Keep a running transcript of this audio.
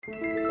Hello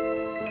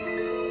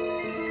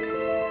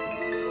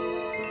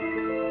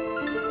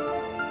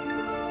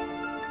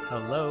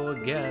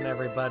again,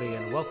 everybody,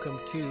 and welcome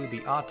to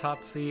the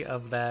autopsy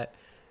of that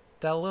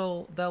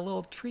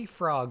little tree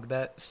frog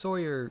that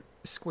Sawyer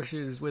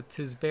squishes with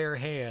his bare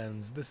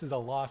hands. This is a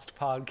Lost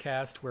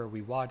podcast where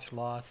we watch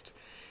Lost.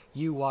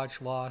 You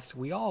watch Lost.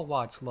 We all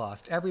watch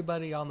Lost.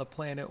 Everybody on the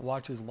planet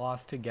watches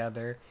Lost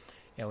together,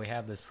 and we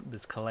have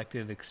this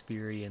collective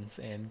experience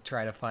and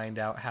try to find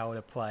out how it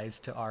applies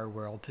to our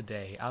world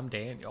today. I'm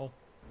Daniel.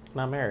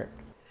 And I'm Eric.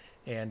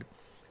 And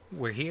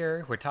we're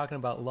here. We're talking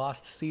about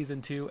Lost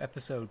Season 2,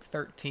 Episode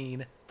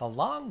 13, The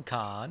Long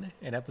Con,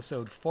 and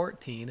Episode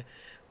 14,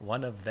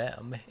 One of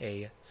Them,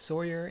 a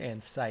Sawyer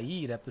and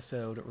Saeed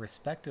episode,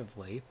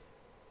 respectively.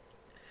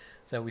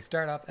 So we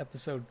start off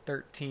Episode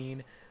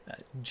 13.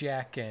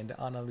 Jack and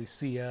Ana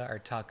Lucia are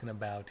talking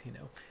about,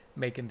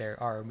 making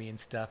their army and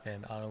stuff,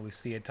 and Ana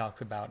Lucia talks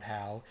about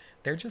how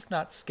they're just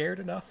not scared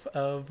enough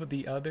of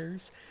the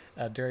others.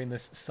 During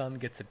this, Sun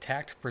gets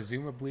attacked,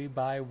 presumably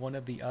by one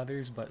of the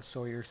others, but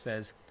Sawyer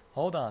says,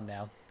 "Hold on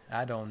now,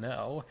 I don't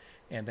know,"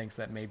 and thinks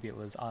that maybe it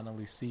was Ana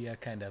Lucia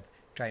kind of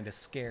trying to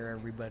scare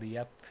everybody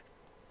up.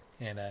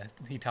 And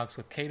he talks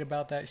with Kate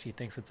about that. She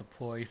thinks it's a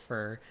ploy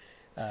for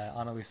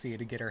Ana Lucia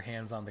to get her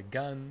hands on the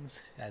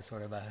guns as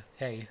sort of a,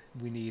 hey,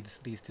 we need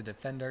these to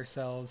defend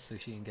ourselves, so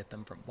she can get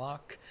them from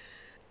Locke.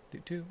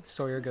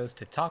 Sawyer goes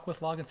to talk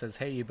with Locke and says,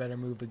 hey, you better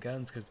move the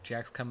guns because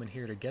Jack's coming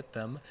here to get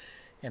them.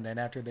 And then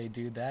after they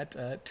do that,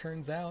 it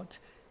turns out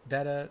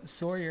that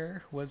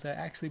Sawyer was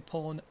actually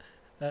pulling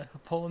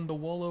the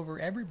wool over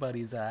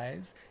everybody's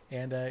eyes,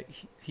 and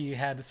he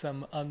had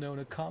some unknown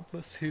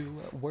accomplice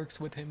who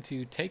works with him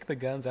to take the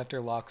guns after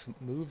Locke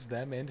moves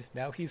them, and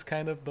now he's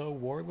kind of the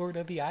warlord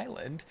of the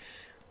island.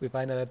 We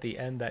find out at the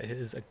end that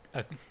his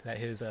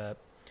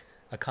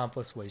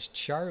accomplice was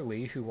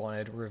Charlie, who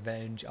wanted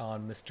revenge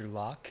on Mr.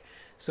 Locke.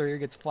 Sawyer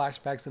gets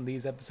flashbacks in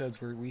these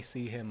episodes where we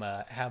see him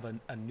have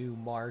a new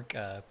mark,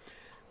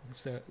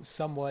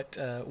 somewhat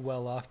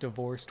well-off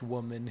divorced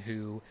woman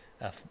who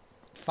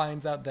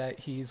finds out that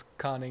he's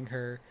conning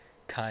her,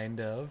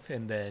 kind of,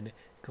 and then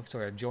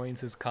sort of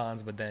joins his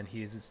cons, but then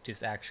he's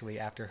just actually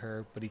after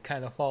her, but he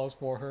kind of falls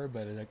for her,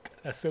 but an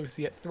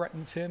associate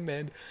threatens him,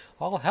 and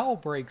all hell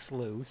breaks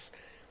loose.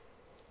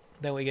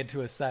 Then we get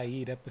to a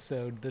Saeed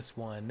episode. This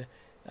one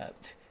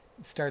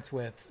starts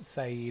with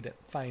Saeed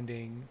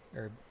finding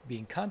or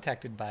being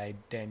contacted by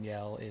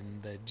Danielle in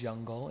the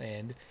jungle,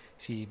 and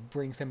she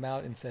brings him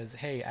out and says,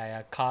 hey,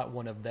 I caught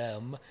one of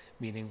them,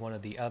 meaning one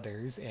of the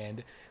others,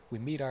 and we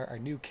meet our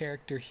new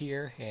character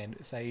here, and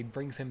Saeed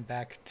brings him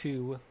back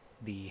to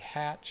the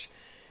hatch,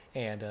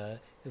 and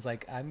is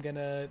like, I'm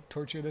gonna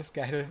torture this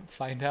guy to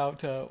find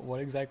out what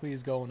exactly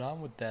is going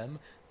on with them.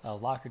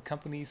 Locke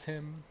accompanies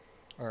him,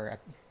 or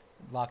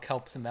Locke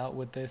helps him out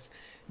with this.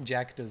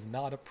 Jack does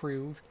not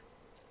approve.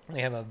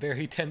 They have a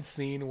very tense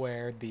scene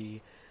where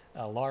the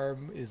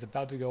alarm is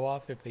about to go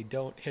off if they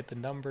don't hit the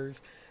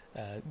numbers.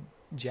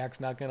 Jack's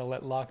not going to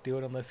let Locke do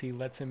it unless he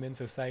lets him in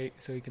so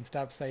he can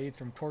stop Saeed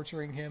from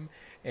torturing him.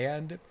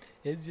 And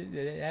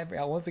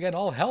once again,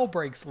 all hell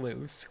breaks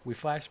loose. We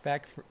flash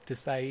back to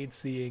Saeed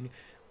seeing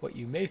what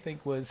you may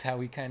think was how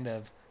he kind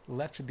of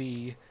left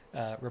the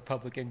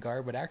Republican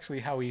Guard, but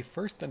actually how he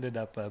first ended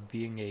up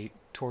being a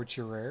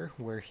torturer,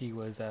 where he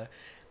was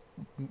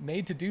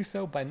made to do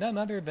so by none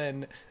other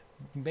than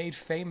made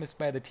famous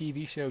by the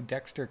TV show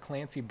Dexter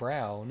Clancy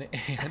Brown.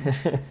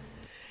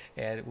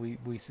 And we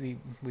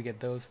get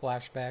those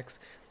flashbacks,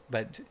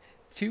 but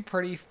two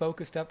pretty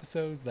focused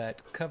episodes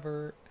that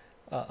cover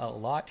a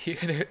lot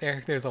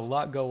here. There's a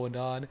lot going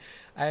on.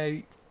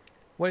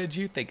 What did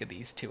you think of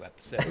these two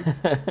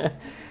episodes?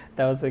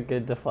 That was a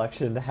good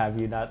deflection to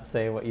have you not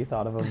say what you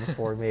thought of them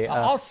before me.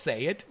 I'll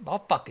say it.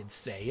 I'll fucking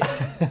say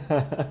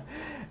it.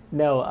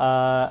 No,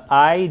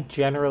 I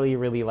generally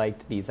really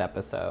liked these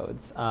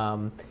episodes.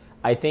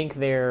 I think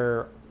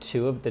they're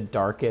two of the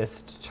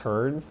darkest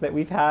turns that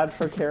we've had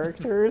for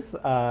characters,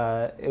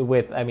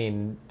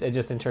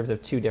 just in terms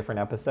of two different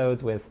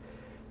episodes, with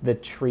the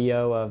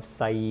trio of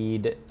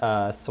Saeed,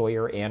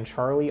 Sawyer, and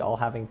Charlie all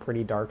having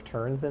pretty dark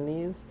turns in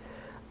these.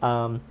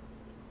 And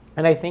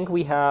I think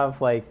we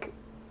have,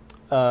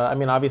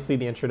 obviously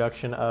the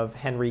introduction of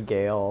Henry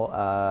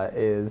Gale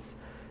is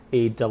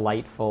a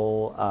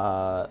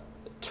delightful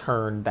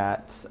turn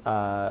that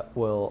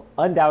will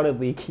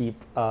undoubtedly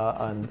keep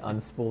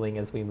unspooling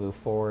as we move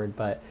forward.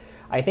 But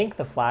I think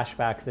the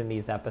flashbacks in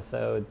these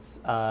episodes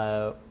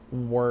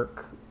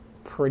work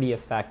pretty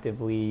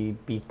effectively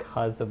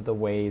because of the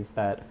ways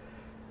that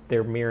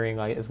they're mirroring,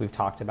 as we've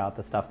talked about,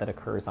 the stuff that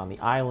occurs on the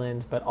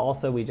island, but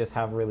also we just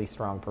have really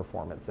strong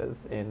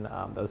performances in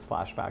those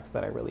flashbacks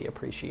that I really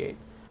appreciate.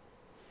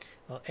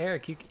 Well,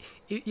 Eric,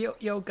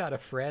 you gotta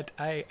fret.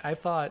 I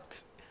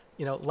thought,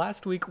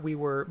 last week we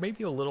were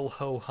maybe a little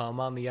ho-hum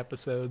on the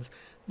episodes,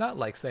 not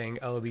like saying,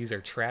 oh, these are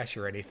trash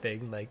or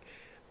anything. Like,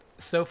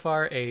 so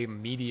far a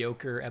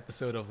mediocre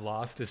episode of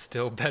Lost is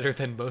still better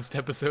than most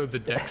episodes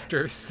of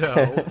Dexter,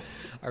 so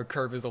our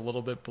curve is a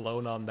little bit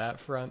blown on that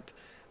front.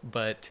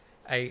 But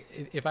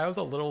If I was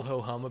a little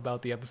ho hum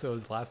about the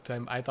episodes last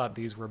time, I thought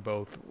these were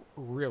both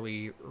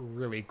really,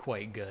 really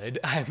quite good.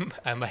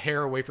 I'm a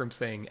hair away from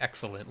saying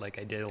excellent like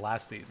I did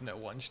last season at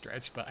one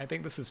stretch, but I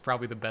think this is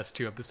probably the best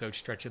 2 episode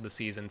stretch of the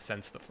season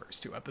since the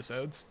first 2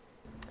 episodes.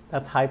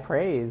 That's high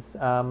praise.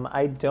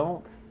 I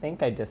don't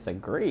think I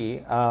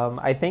disagree.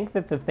 I think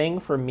that the thing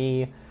for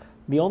me,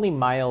 the only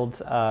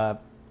mild, I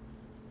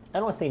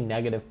don't want to say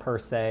negative per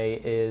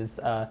se,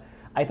 is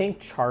I think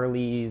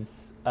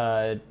Charlie's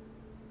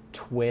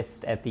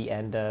twist at the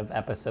end of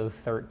episode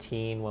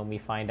 13 when we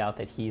find out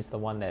that he's the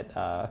one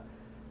that,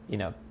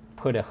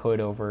 put a hood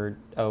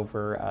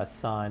over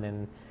Sun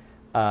and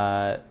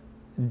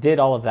did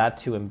all of that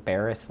to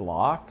embarrass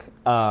Locke.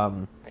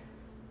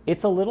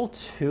 It's a little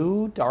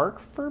too dark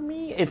for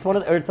me. It's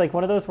like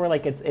one of those where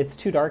like it's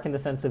too dark in the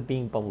sense of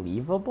being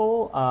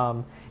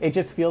believable. It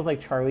just feels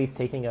like Charlie's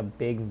taking a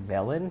big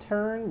villain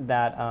turn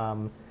that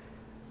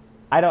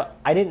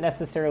I didn't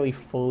necessarily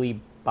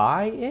fully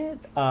buy it,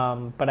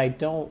 but I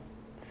don't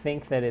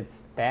think that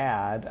it's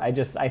bad.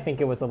 I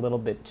think it was a little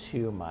bit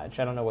too much.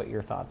 I don't know what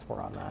your thoughts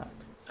were on that.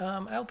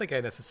 I don't think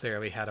I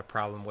necessarily had a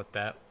problem with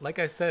that. Like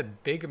I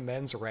said, big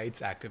men's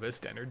rights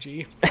activist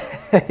energy.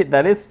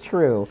 That is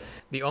true.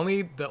 The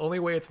only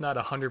way it's not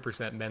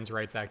 100% men's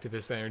rights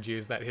activist energy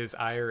is that his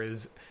ire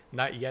is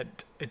not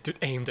yet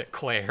aimed at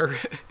Claire.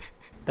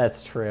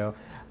 That's true.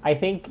 I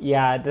think,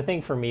 the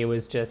thing for me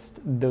was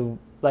just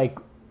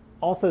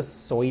also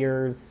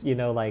Sawyer's,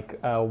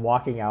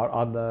 walking out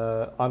on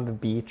the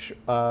beach,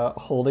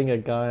 holding a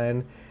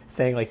gun,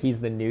 saying like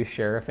he's the new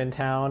sheriff in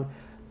town.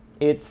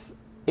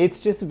 It's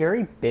just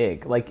very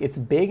big. Like, it's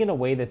big in a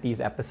way that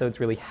these episodes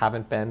really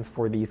haven't been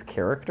for these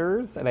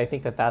characters. And I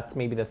think that that's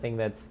maybe the thing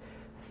that's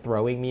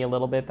throwing me a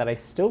little bit that I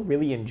still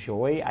really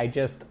enjoy.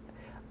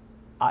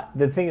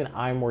 The thing that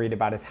I'm worried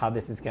about is how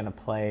this is going to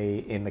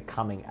play in the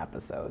coming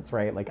episodes,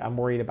 right? Like, I'm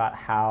worried about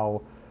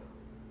how,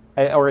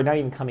 or not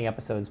even coming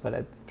episodes,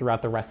 but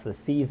throughout the rest of the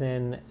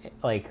season.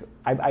 Like,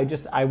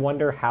 I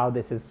wonder how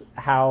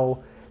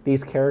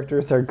these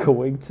characters are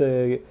going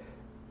to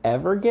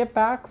ever get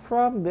back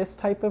from this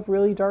type of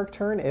really dark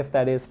turn, if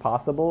that is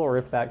possible, or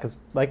if that, because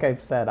like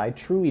I've said, I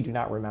truly do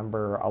not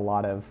remember a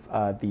lot of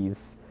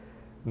these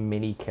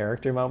mini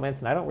character moments,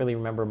 and I don't really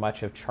remember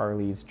much of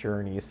Charlie's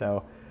journey,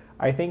 so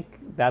I think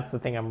that's the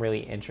thing I'm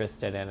really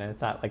interested in, and it's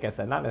not, like I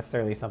said, not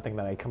necessarily something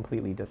that I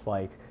completely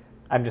dislike.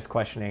 I'm just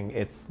questioning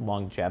its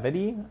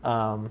longevity.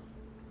 But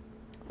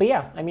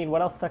yeah, I mean,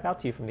 what else stuck out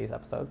to you from these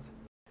episodes?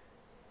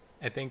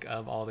 I think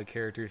of all the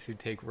characters who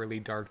take really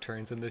dark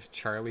turns in this,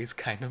 Charlie's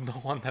kind of the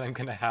one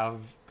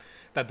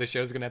that the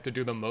show's gonna have to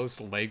do the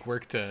most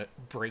legwork to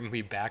bring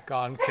me back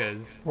on,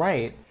 because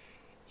right,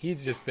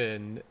 he's just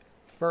been,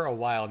 for a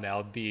while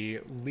now,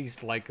 the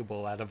least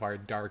likable out of our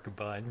dark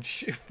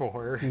bunch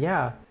for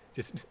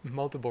just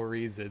multiple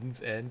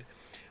reasons, and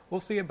we'll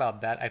see about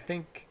that. I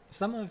think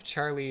some of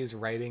Charlie's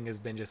writing has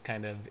been just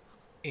kind of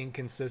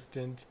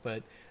inconsistent,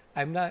 but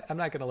I'm not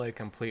gonna let it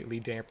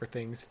completely damper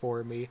things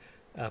for me.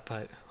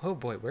 But oh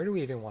boy, where do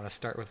we even want to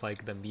start with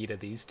like the meat of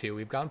these two?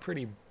 We've gone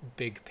pretty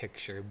big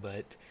picture,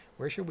 but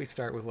where should we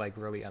start with like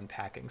really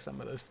unpacking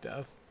some of this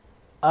stuff?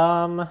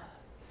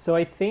 So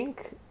I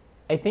think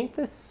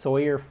the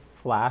Sawyer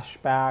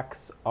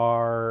flashbacks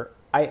are,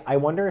 I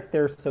wonder if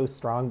they're so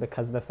strong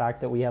because of the fact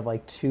that we have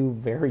like two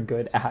very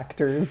good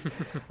actors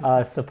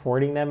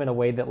supporting them in a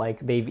way that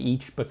like they've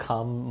each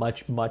become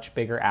much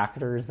bigger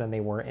actors than they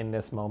were in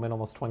this moment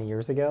almost 20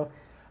 years ago.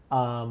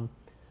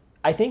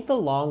 I think the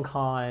long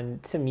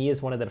con to me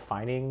is one of the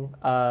defining,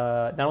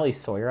 not only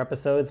Sawyer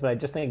episodes, but I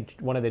just think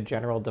one of the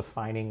general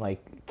defining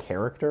like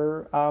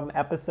character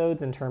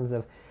episodes in terms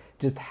of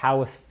just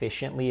how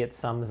efficiently it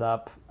sums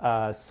up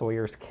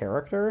Sawyer's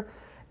character.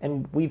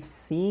 And we've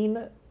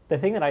seen, the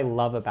thing that I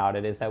love about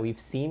it is that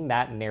we've seen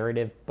that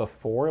narrative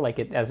before, like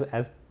it as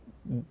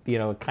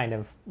kind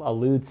of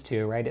alludes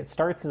to, right? It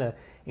starts in an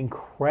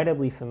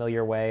incredibly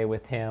familiar way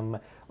with him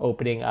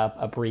opening up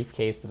a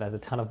briefcase that has a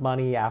ton of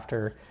money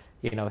after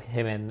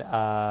him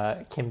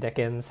and Kim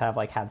Dickens have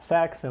like had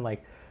sex, and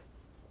like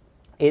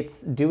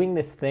it's doing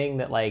this thing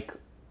that like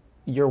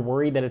you're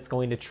worried that it's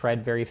going to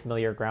tread very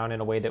familiar ground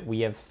in a way that we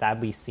have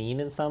sadly seen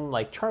in some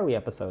like Charlie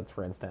episodes,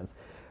 for instance.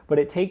 But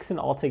it takes an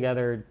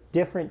altogether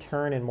different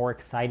turn and more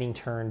exciting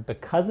turn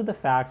because of the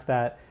fact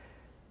that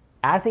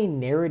as a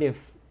narrative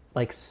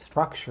like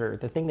structure,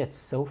 the thing that's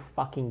so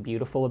fucking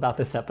beautiful about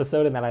this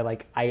episode and that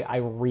I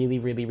really,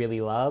 really,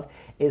 really love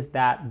is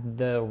that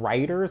the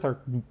writers are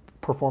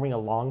performing a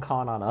long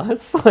con on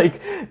us.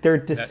 Like they're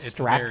It's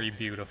very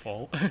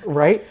beautiful.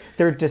 Right?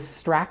 They're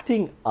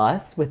distracting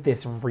us with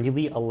this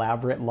really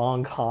elaborate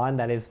long con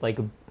that is like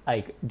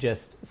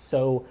just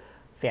so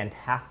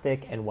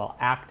fantastic and well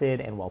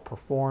acted and well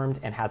performed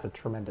and has a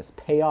tremendous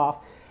payoff.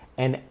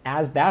 And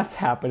as that's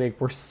happening,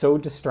 we're so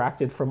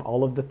distracted from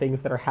all of the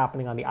things that are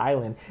happening on the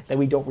island that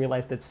we don't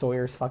realize that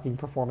Sawyer's fucking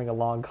performing a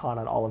long con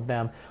on all of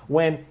them,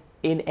 when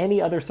in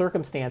any other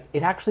circumstance,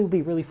 it actually would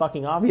be really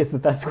fucking obvious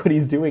that that's what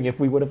he's doing if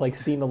we would have like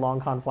seen the long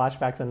con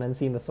flashbacks and then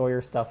seen the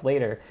Sawyer stuff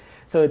later.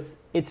 So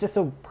it's just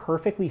a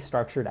perfectly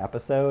structured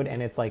episode,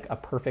 and it's like a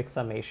perfect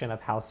summation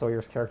of how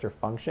Sawyer's character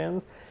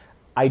functions.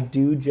 I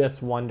do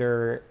just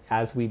wonder,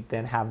 as we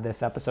then have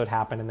this episode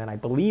happen, and then I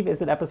believe,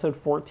 is it episode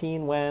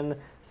 14 when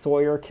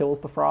Sawyer kills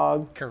the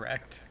frog?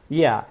 Correct.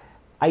 Yeah.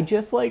 I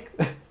just like,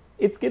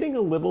 it's getting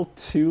a little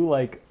too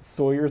like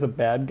Sawyer's a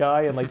bad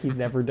guy and like he's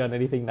never done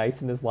anything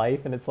nice in his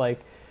life. And it's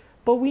like,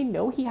 but we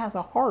know he has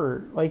a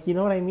heart. Like, you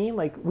know what I mean?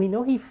 Like, we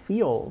know he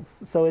feels.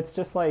 So it's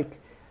just like,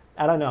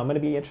 I don't know. I'm going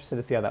to be interested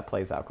to see how that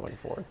plays out going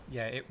forward.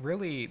 Yeah, it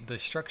really, the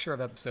structure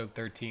of episode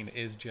 13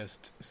 is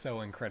just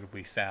so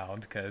incredibly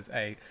sound, because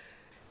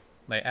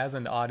like, as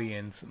an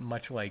audience,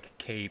 much like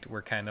Kate,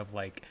 we're kind of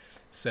like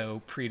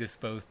so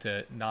predisposed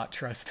to not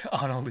trust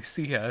Ana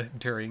Lucia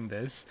during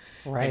this.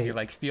 Right. And you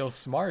like feel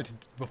smart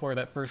before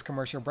that first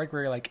commercial break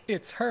where you're like,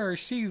 it's her,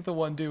 she's the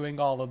one doing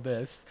all of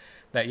this.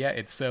 That, yeah,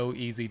 it's so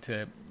easy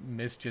to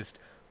miss just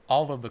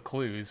all of the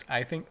clues.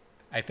 I think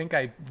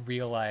I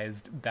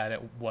realized that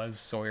it was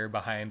Sawyer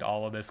behind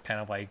all of this, kind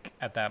of like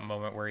at that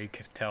moment where he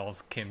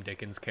tells Kim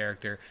Dickens'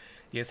 character,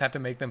 you just have to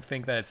make them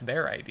think that it's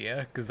their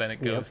idea, because then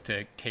it goes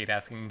to Kate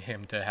asking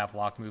him to have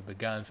Locke move the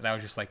guns, and I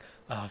was just like,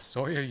 oh,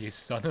 Sawyer, you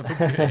son of a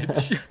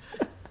bitch.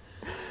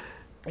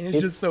 And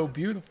it's just so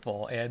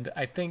beautiful. And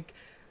I think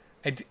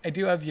I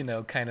do have,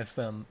 kind of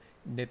some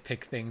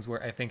nitpick things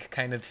where I think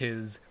kind of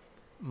his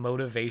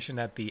motivation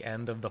at the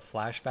end of the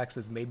flashbacks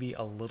is maybe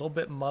a little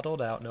bit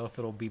muddled. I don't know if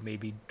it'll be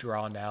maybe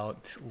drawn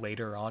out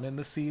later on in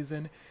the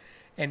season.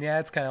 And yeah,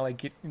 it's kind of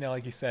like,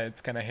 like you said, it's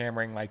kind of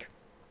hammering like,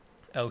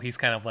 oh, he's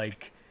kind of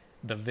like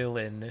the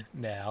villain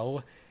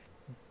now.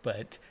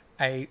 But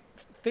I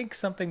think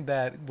something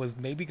that was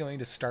maybe going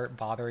to start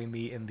bothering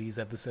me in these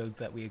episodes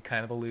that we had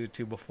kind of alluded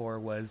to before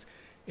was,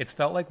 it's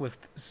felt like with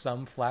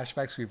some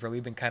flashbacks we've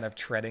really been kind of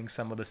treading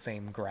some of the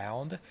same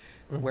ground,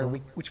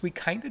 which we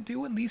kind of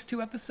do in these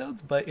two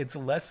episodes, but it's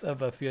less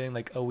of a feeling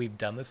like, oh, we've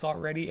done this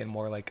already, and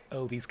more like,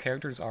 oh, these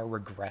characters are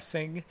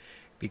regressing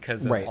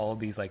because of all of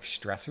these like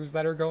stressors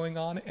that are going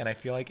on. And I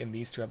feel like in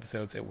these two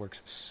episodes it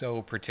works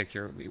so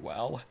particularly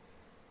well.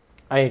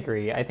 I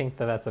agree. I think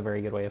that that's a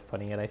very good way of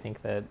putting it. I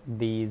think that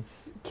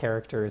these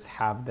characters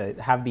have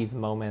these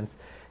moments.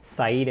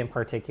 Saeed in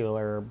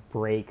particular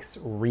breaks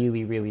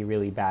really, really,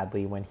 really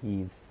badly when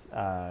he's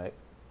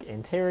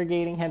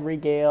interrogating Henry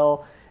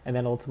Gale, and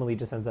then ultimately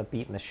just ends up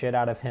beating the shit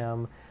out of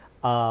him.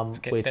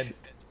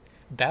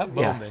 That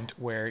moment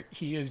where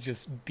he is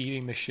just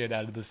beating the shit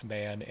out of this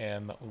man,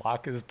 and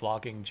Locke is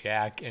blocking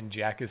Jack, and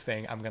Jack is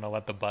saying, I'm going to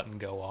let the button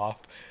go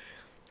off.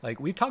 Like,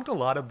 we've talked a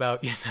lot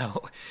about,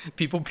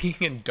 people being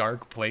in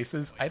dark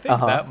places. I think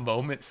that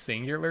moment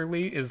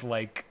singularly is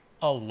like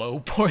a low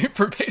point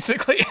for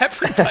basically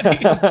everybody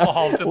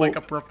involved in like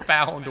a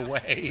profound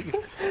way.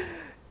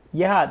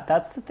 Yeah,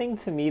 that's the thing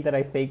to me that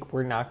I think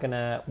we're not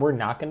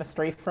gonna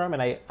stray from,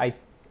 and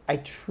I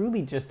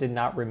truly just did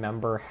not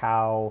remember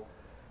how,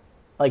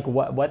 like,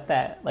 what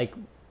that, like,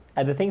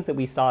 the things that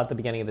we saw at the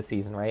beginning of the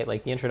season, right?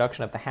 Like the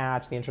introduction of the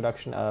hatch, the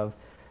introduction of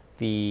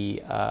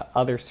the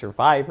other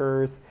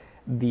survivors,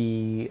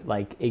 the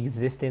like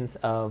existence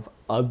of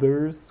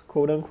others,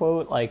 quote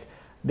unquote. Like,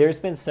 there's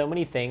been so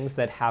many things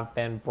that have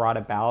been brought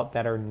about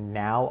that are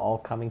now all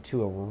coming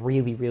to a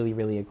really, really,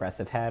 really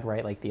aggressive head,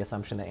 right? Like the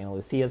assumption that Ana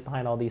Lucia is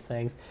behind all these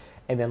things,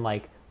 and then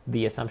like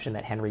the assumption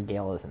that Henry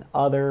Gale is an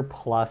other,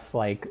 plus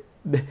like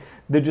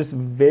the just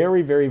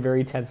very, very,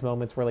 very tense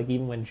moments where like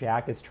even when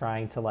Jack is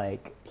trying to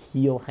like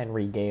heal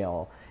Henry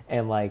Gale,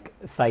 and like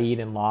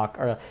Saeed and Locke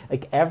are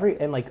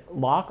like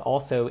Locke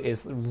also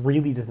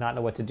really does not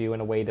know what to do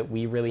in a way that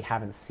we really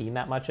haven't seen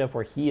that much of,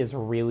 where he is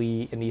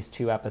really in these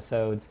two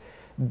episodes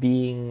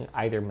being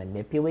either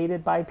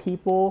manipulated by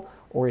people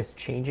or is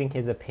changing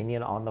his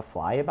opinion on the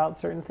fly about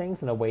certain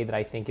things in a way that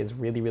I think is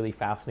really, really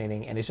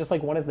fascinating. And it's just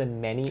like one of the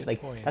many,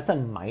 that's a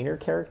minor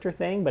character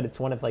thing, but it's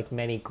one of like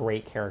many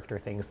great character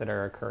things that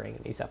are occurring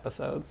in these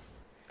episodes.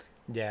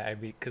 Yeah, I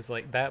mean, because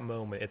like that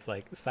moment, it's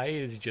like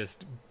Saeed is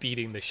just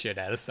beating the shit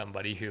out of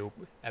somebody who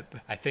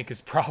I think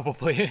is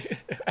probably,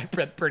 I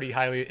bet pretty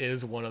highly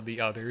is one of the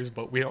others,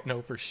 but we don't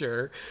know for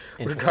sure.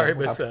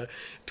 Regardless,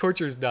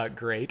 torture's not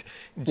great.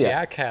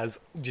 Jack has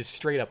just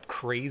straight up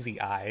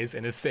crazy eyes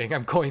and is saying,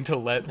 I'm going to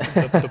let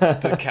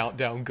the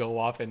countdown go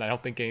off, and I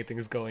don't think anything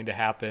is going to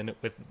happen,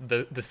 with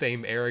the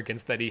same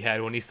arrogance that he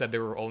had when he said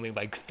there were only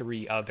like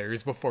 3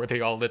 others before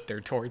they all lit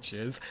their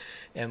torches.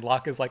 And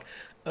Locke is like,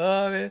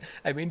 I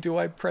mean, do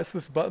I press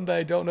this button that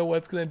I don't know what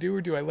it's going to do,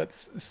 or do I let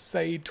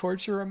Saeed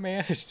torture a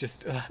man? It's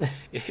just,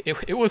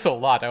 it was a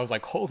lot. I was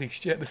like, holy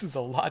shit, this is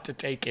a lot to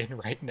take in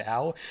right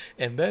now.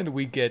 And then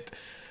we get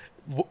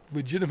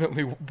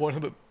legitimately one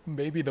of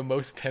maybe the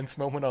most tense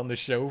moment on the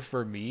show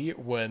for me,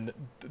 when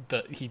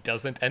he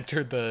doesn't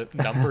enter the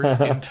numbers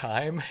in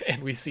time,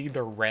 and we see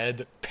the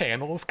red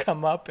panels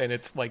come up, and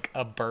it's like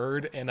a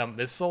bird and a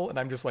missile, and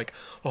I'm just like,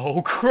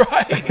 oh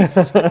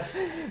Christ.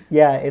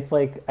 Yeah, it's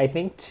like, I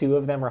think 2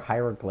 of them are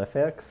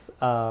hieroglyphics.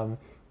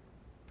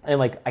 and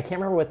like I can't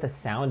remember what the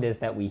sound is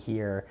that we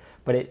hear,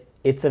 but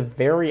it's a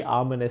very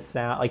ominous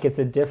sound. Like it's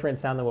a different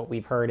sound than what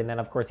we've heard. And then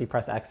of course you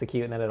press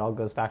execute, and then it all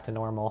goes back to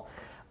normal.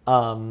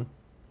 Um,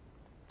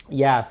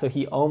 yeah, so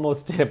he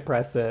almost did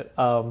press it.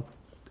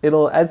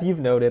 It'll, as you've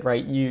noted,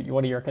 right? You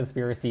one of your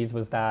conspiracies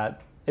was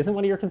that isn't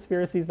one of your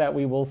conspiracies that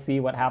we will see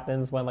what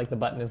happens when like the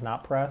button is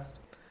not pressed.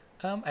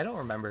 I don't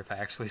remember if I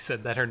actually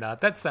said that or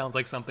not. That sounds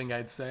like something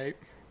I'd say.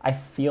 I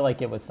feel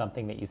like it was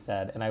something that you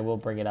said, and I will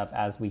bring it up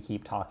as we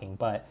keep talking.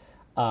 But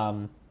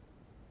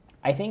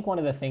I think one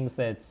of the things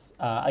that's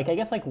like I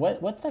guess like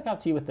what stuck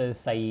out to you with the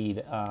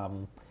Saeed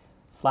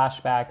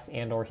flashbacks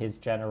and or his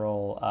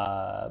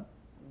general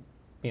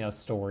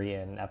story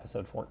in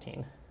episode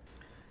 14.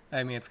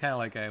 I mean, it's kind of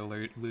like I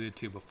alluded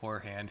to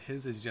beforehand.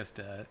 His is just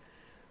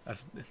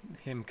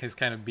him just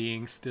kind of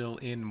being still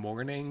in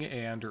mourning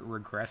and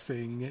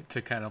regressing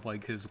to kind of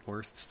like his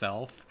worst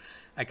self.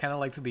 I kind of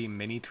liked the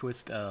mini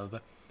twist of,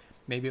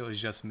 maybe it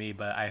was just me,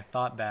 but I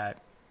thought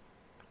that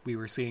we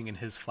were seeing in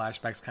his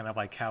flashbacks kind of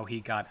like how he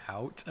got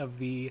out of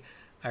the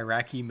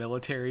Iraqi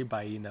military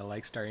by,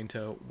 like starting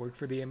to work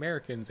for the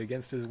Americans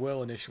against his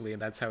will initially.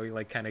 And that's how he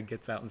like kind of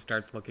gets out and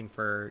starts looking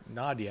for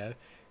Nadia.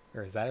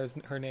 Or is that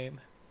her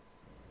name?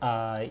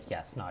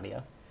 Yes,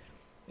 Nadia.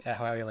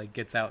 How he like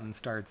gets out and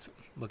starts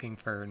looking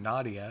for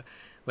Nadia,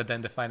 but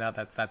then to find out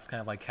that that's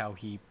kind of like how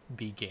he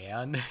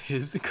began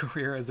his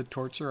career as a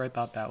torturer. I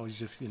thought that was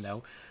just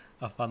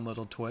a fun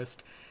little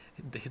twist.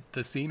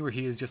 The scene where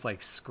he is just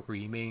like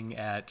screaming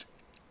at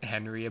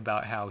Henry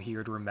about how he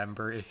would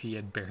remember if he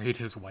had buried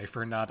his wife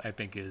or not, I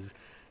think is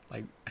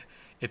like,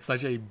 it's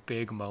such a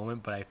big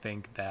moment, but I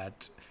think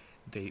that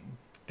they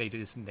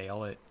just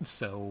nail it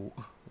so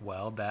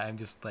well that I'm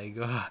just like,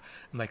 ugh.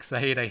 I'm like,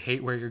 Saeed, I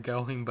hate where you're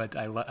going, but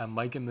I'm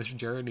liking this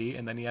journey.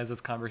 And then he has this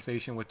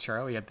conversation with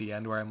Charlie at the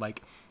end where I'm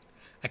like,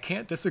 I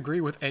can't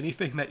disagree with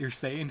anything that you're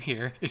saying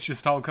here. It's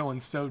just all going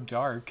so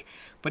dark.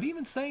 But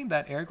even saying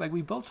that, Eric, like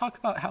we both talk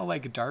about how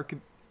like dark,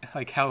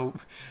 like how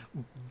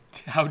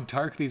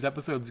dark these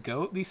episodes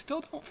go. These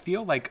still don't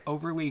feel like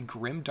overly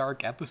grim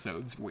dark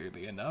episodes,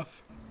 weirdly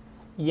enough.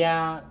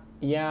 Yeah.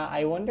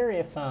 I wonder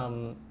if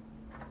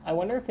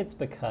it's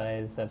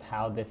because of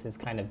how this is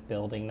kind of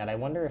building that. I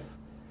wonder if,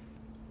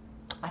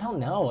 I don't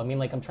know. I mean,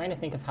 like I'm trying to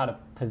think of how to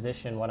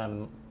position what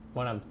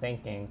I'm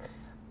thinking.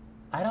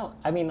 I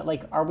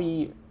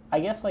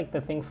guess like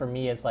the thing for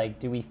me is like,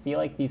 do we feel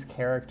like these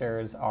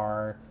characters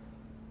are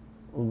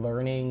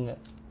learning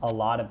a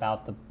lot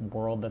about the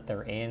world that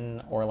they're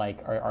in, or like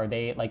are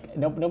they like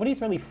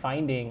nobody's really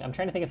finding. I'm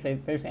trying to think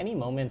if there's any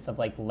moments of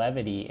like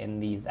levity in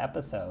these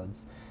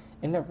episodes,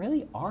 and there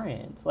really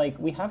aren't. Like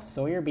we have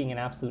Sawyer being an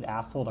absolute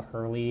asshole to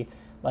Hurley,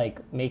 like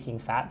making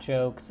fat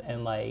jokes,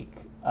 and like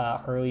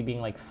Hurley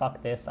being like,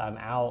 fuck this, I'm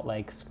out,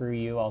 like screw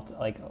you, I'll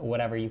like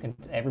whatever, you can,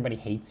 everybody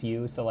hates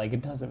you, so like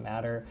it doesn't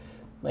matter.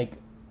 Like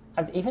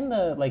even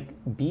the like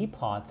B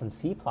plots and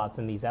C plots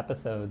in these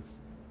episodes,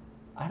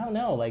 I don't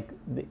know, like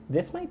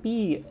this might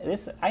be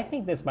this. I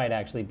think this might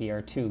actually be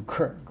our two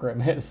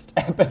grimmest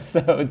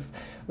episodes,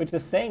 which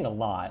is saying a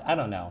lot. I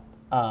don't know.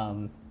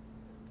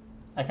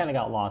 I kind of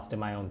got lost in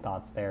my own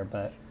thoughts there,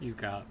 but you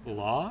got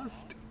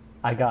lost.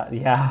 God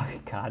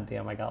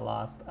damn, I got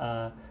lost.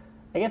 I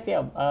guess yeah.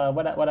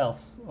 What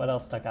else? What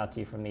else stuck out to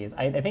you from these?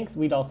 I think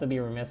we'd also be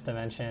remiss to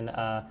mention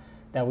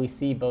that we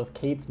see both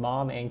Kate's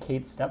mom and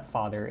Kate's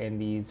stepfather in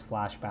these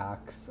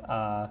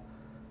flashbacks.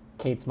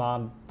 Kate's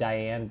mom,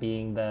 Diane,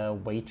 being the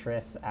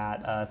waitress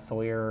at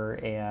Sawyer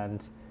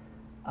and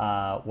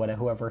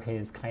whoever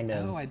his kind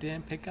of... Oh, I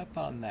didn't pick up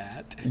on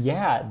that.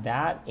 Yeah,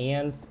 that,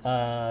 and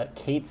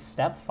Kate's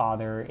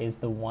stepfather is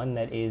the one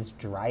that is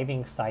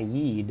driving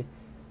Saeed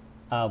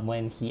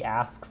when he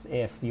asks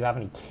if you have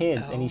any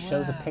kids, and he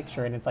shows a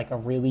picture, and it's like a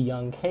really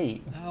young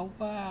Kate. Oh,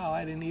 wow,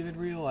 I didn't even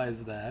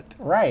realize that.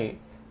 Right.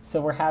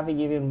 So we're having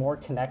even more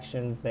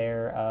connections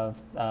there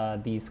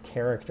of these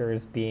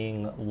characters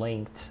being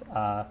linked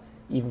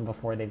even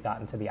before they've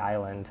gotten to the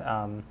island,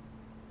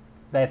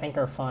 that I think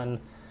are fun.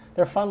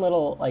 They're fun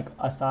little like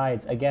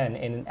asides, again,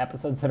 in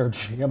episodes that are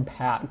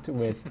jam-packed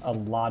with a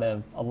lot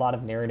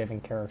of narrative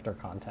and character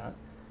content.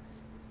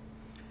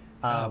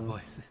 Oh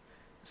boy,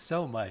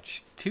 so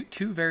much.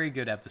 Two very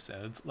good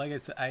episodes. Like I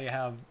said, I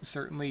have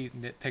certainly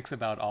nitpicks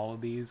about all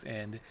of these,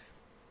 and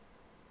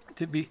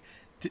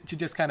to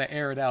just kind of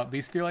air it out,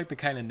 these feel like the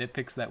kind of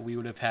nitpicks that we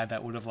would have had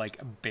that would have like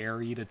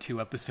buried a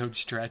 2-episode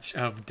stretch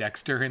of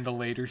Dexter in the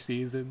later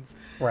seasons.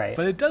 Right.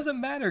 But it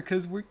doesn't matter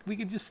because we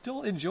can just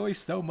still enjoy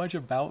so much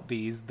about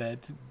these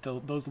that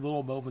those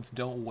little moments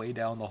don't weigh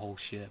down the whole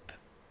ship.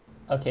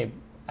 Okay,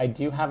 I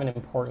do have an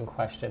important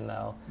question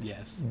though.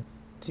 Yes.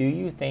 Do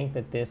you think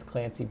that this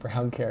Clancy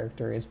Brown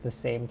character is the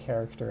same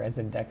character as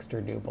in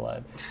Dexter New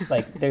Blood?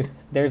 Like,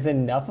 there's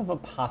enough of a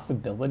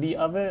possibility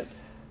of it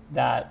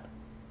that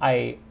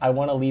I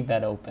want to leave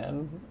that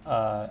open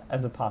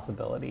as a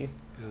possibility.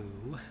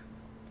 Ooh.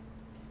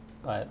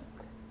 But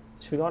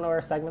should we go on to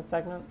our segment?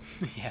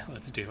 Yeah,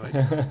 let's do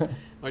it.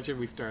 What should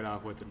we start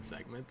off with in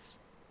segments?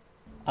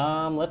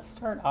 Let's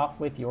start off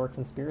with your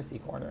conspiracy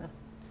corner.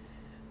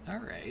 All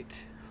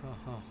right.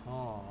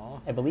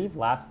 I believe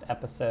last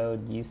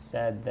episode you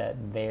said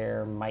that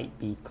there might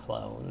be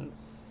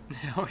clones.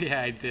 Oh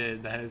yeah, I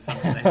did. That is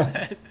something I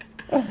said.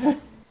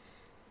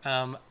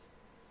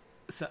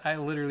 So I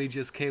literally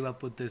just came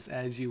up with this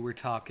as you were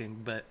talking,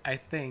 but I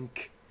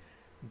think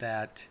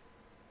that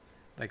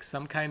like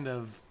some kind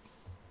of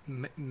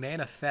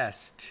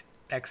manifest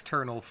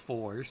external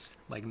force,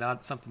 like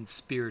not something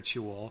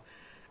spiritual.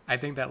 I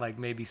think that like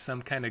maybe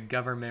some kind of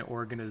government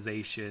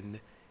organization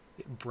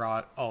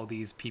brought all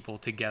these people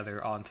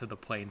together onto the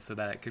plane so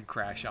that it could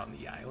crash on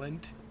the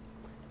island.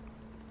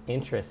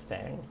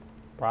 Interesting.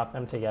 Brought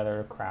them together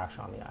to crash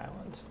on the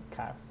island.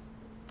 Okay.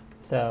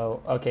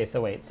 So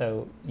wait.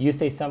 So you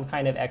say some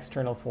kind of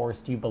external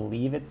force. Do you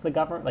believe it's the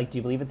government? Like, do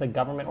you believe it's a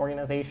government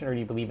organization, or do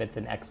you believe it's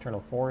an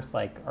external force?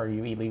 Like, are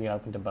you leaving it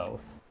open to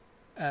both?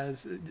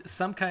 As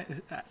some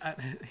kind,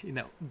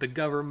 the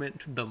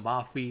government, the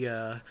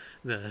mafia,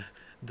 the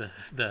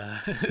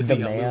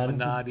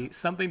Illuminati,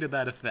 something to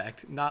that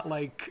effect. Not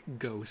like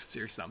ghosts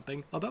or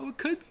something. Although it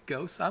could be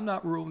ghosts. I'm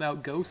not ruling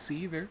out ghosts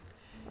either.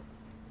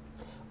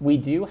 We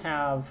do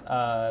have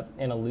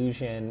an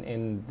allusion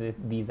in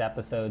these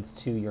episodes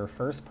to your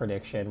first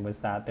prediction, was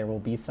that there will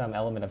be some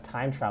element of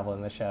time travel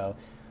in the show,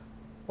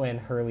 when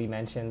Hurley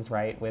mentions,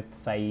 right, with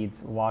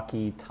Saeed's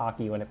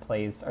walkie-talkie when it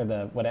plays, or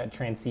the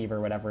transceiver,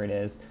 whatever it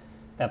is,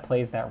 that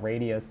plays that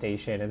radio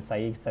station, and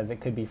Saeed says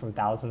it could be from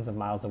thousands of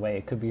miles away,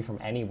 it could be from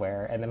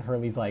anywhere, and then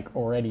Hurley's like,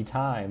 already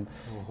time.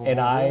 Oh. And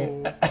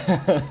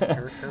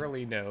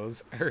Hurley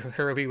knows.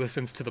 Hurley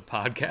listens to the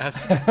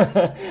podcast.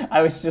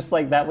 I was just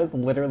like, that was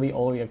literally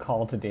only a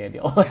call to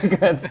Daniel. Like,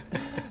 that's,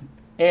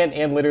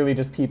 and literally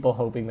just people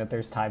hoping that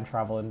there's time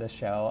travel in this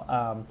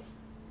show.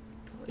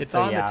 It's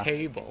on the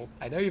table.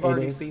 I know you've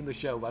already seen the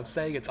show, but I'm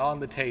saying it's on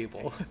the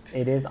table.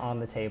 It is on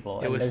the table.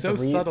 It was so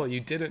subtle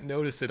you didn't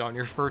notice it on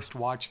your first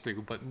watch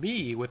through, but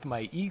me, with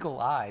my eagle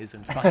eyes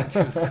and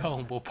fine-tooth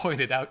comb, will point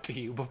it out to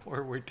you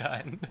before we're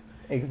done.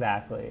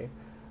 Exactly.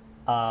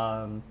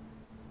 All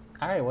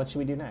right, what should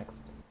we do next?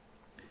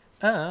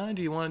 Do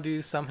you want to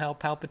do Somehow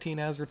Palpatine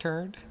Has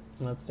Returned?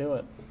 Let's do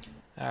it.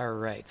 All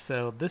right,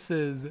 so this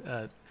is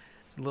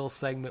it's a little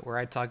segment where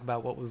I talk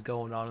about what was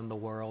going on in the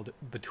world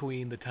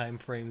between the time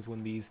frames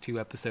when these two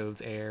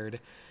episodes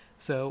aired.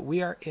 So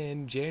we are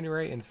in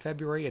January and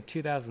February of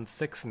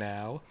 2006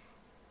 now.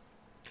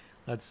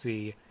 Let's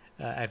see.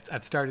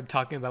 I've started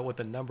talking about what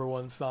the number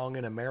one song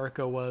in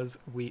America was.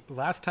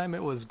 Last time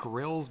it was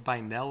Grills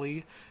by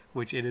Nelly,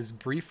 which it is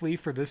briefly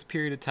for this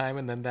period of time,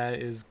 and then that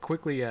is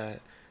quickly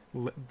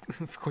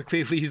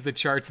leaves the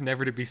charts,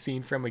 never to be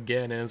seen from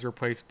again, and is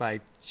replaced by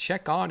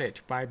Check On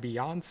It by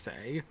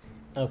Beyonce.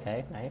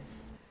 Okay,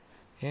 nice.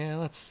 Yeah,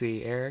 let's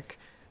see, Eric.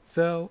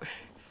 So,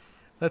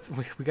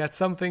 we got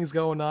some things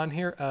going on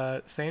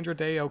here. Sandra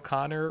Day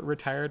O'Connor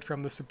retired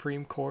from the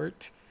Supreme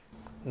Court.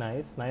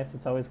 Nice.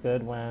 It's always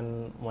good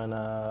when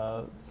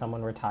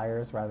someone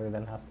retires rather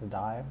than has to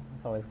die.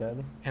 It's always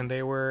good. And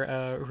they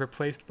were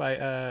replaced by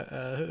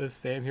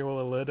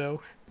Samuel Alito.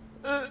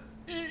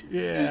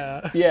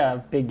 Yeah. Yeah,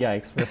 big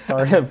yikes. The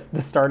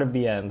start of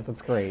the end.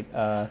 That's great.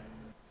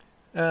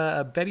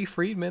 Betty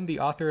Friedman, the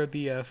author of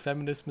the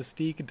Feminist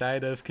Mystique,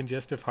 died of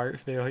congestive heart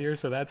failure,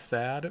 so that's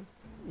sad.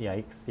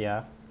 Yikes,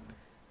 yeah.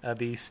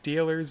 The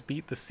Steelers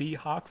beat the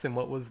Seahawks in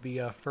what was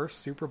the first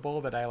Super Bowl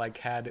that I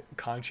had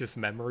conscious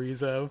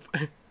memories of.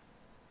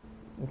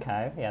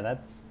 Okay, yeah,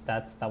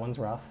 that one's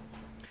rough.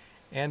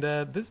 And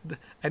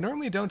I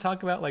normally don't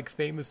talk about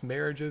famous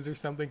marriages or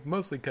something,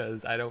 mostly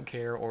because I don't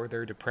care or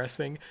they're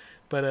depressing.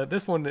 But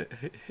this one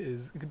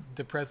is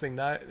depressing,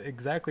 not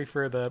exactly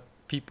for the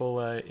people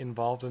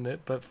involved in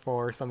it, but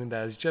for something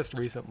that has just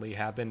recently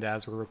happened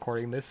as we're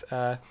recording this.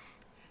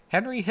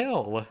 Henry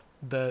Hill,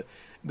 the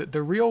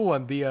real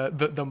one,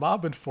 the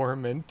mob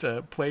informant,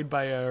 played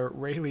by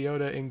Ray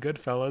Liotta in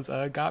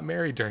Goodfellas, got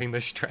married during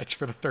this stretch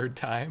for the third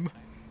time.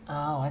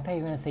 Oh, I thought you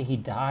were going to say he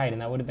died,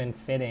 and that would have been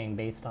fitting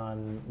based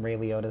on Ray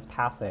Liotta's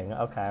passing.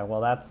 Okay, well,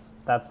 that's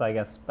I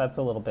guess, that's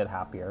a little bit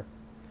happier.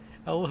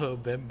 A little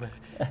bit, but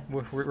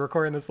we're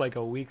recording this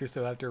a week or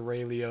so after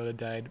Ray Liotta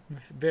died.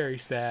 Very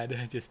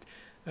sad. Just,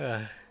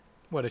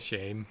 what a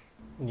shame.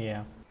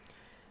 Yeah.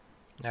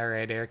 All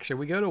right, Eric, should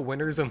we go to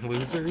winners and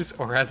losers,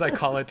 or as I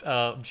call it,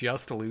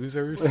 just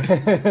losers?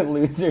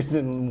 Losers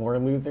and more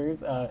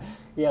losers?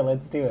 Yeah,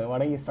 let's do it. Why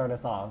don't you start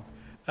us off?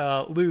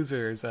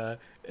 Losers,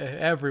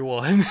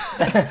 everyone.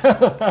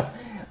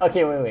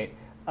 Okay, wait.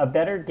 A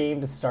better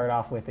game to start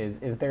off with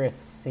is there a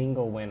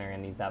single winner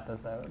in these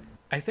episodes?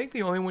 I think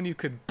the only one you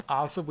could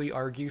possibly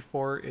argue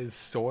for is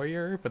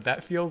Sawyer, but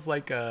that feels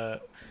like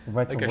a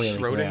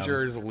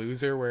Schrodinger's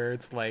loser, where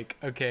it's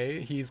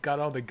okay, he's got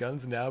all the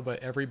guns now, but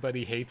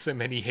everybody hates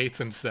him and he hates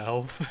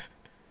himself.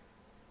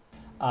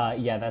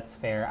 Yeah, that's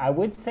fair. I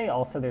would say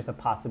also there's a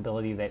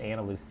possibility that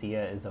Ana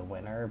Lucia is a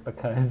winner,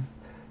 because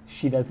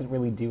she doesn't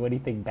really do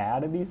anything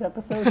bad in these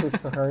episodes, which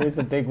for her is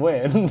a big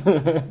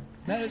win.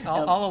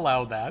 I'll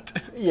allow that.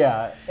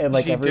 Yeah, and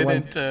she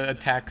didn't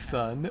attack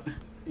Sun.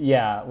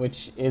 Yeah,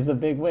 which is a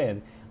big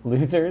win.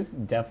 Losers,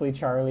 definitely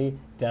Charlie,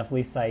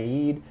 definitely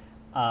Saeed.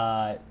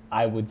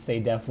 I would say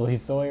definitely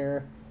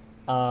Sawyer.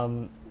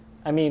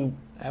 I mean,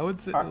 I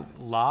would say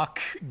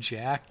Locke,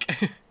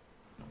 Jack.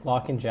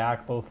 Locke and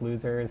Jack, both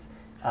losers.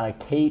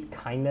 Kate,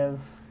 kind of.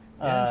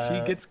 Yeah,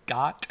 she gets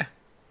got.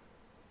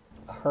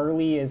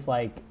 Hurley is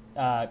like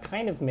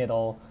kind of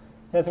middle.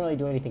 Doesn't really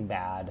do anything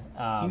bad.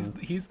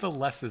 He's the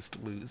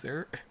lessest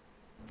loser.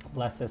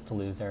 Lessest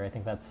loser. I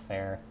think that's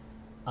fair.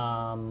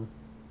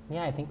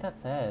 Yeah, I think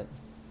that's it.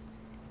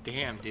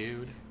 Damn,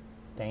 dude.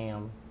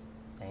 Damn,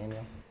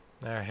 Daniel.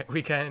 All right,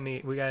 we got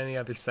any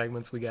other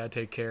segments we gotta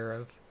take care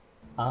of?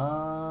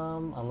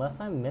 Unless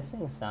I'm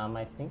missing some,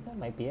 I think that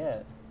might be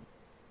it.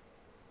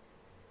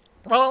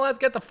 Well, let's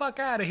get the fuck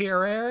out of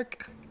here,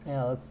 Eric.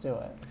 Yeah, let's do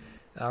it.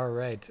 All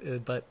right,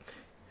 but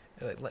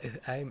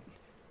I'm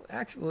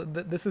actually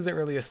this isn't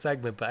really a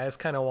segment, but I just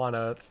kind of want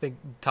to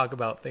talk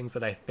about things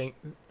that I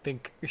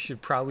think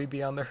should probably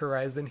be on the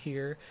horizon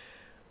here.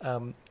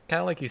 Kind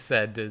of like you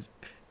said,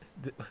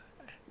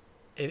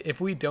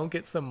 if we don't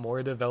get some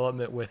more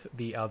development with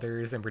the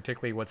others, and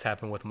particularly what's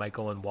happened with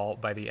Michael and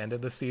Walt by the end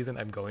of the season,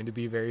 I'm going to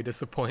be very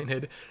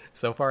disappointed.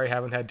 So far, I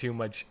haven't had too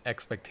much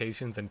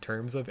expectations in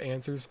terms of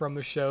answers from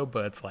the show,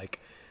 but it's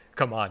like,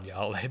 come on,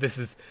 y'all. This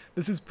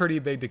is pretty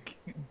big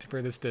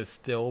for this to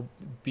still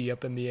be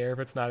up in the air if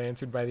it's not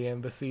answered by the end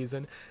of the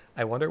season.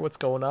 I wonder what's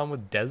going on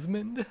with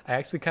Desmond. I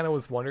actually kind of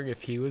was wondering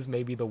if he was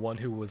maybe the one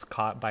who was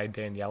caught by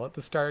Danielle at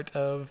the start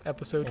of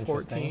episode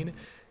 14,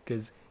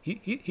 because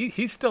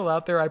he's still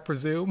out there, I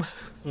presume.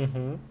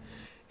 Mm-hmm.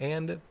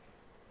 And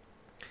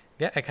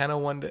yeah, I kind of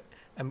wanted.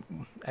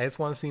 I just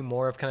want to see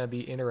more of kind of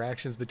the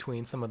interactions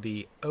between some of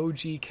the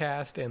OG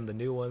cast and the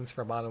new ones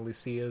from Ana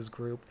Lucia's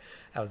group.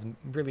 I was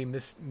really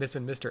missing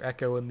Mr.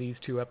 Echo in these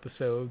 2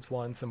 episodes,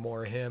 wanting some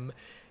more of him,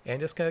 and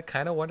just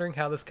kind of wondering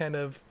how this kind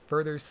of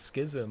further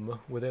schism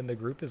within the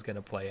group is going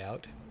to play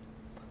out.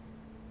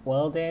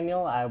 Well,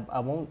 Daniel, I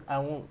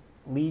won't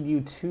lead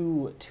you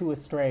too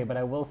astray, but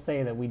I will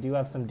say that we do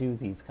have some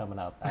doozies coming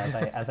up,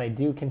 as I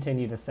do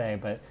continue to say,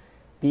 but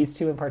these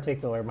 2 in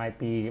particular might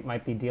be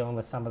dealing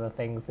with some of the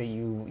things that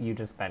you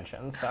just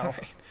mentioned. So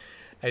right.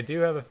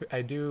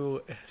 I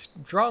do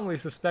strongly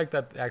suspect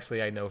that,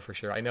 actually I know for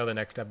sure. I know the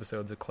next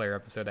episode's a Claire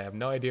episode. I have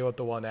no idea what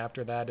the one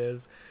after that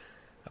is.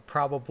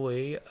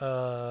 Probably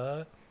Robert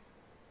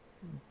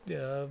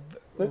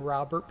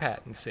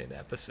Pattinson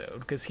episode,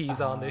 because he's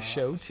on this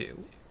show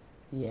too.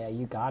 Yeah,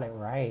 you got it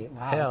right.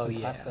 Wow, Hell that's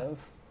impressive.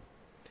 Yeah.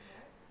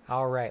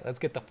 All right, let's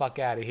get the fuck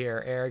out of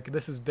here, Eric.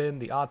 This has been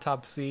the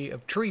Autopsy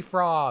of Tree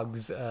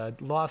Frogs, a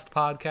Lost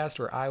podcast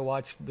where I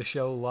watch the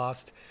show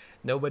Lost.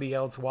 Nobody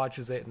else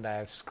watches it, and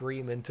I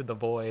scream into the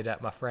void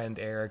at my friend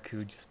Eric,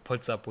 who just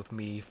puts up with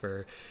me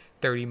for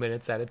 30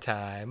 minutes at a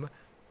time.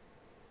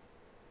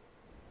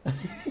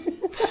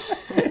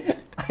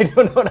 I don't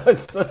know what I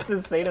was supposed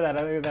to say to that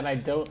other than I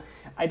don't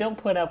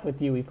put up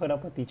with you. We put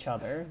up with each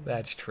other.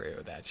 That's true.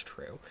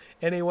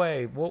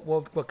 Anyway,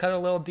 we'll cut a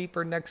little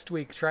deeper next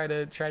week. Try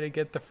to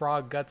get the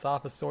frog guts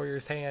off of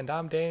Sawyer's hand.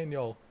 I'm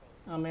Daniel.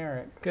 I'm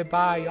Eric.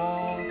 Goodbye,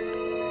 y'all.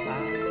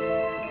 Bye.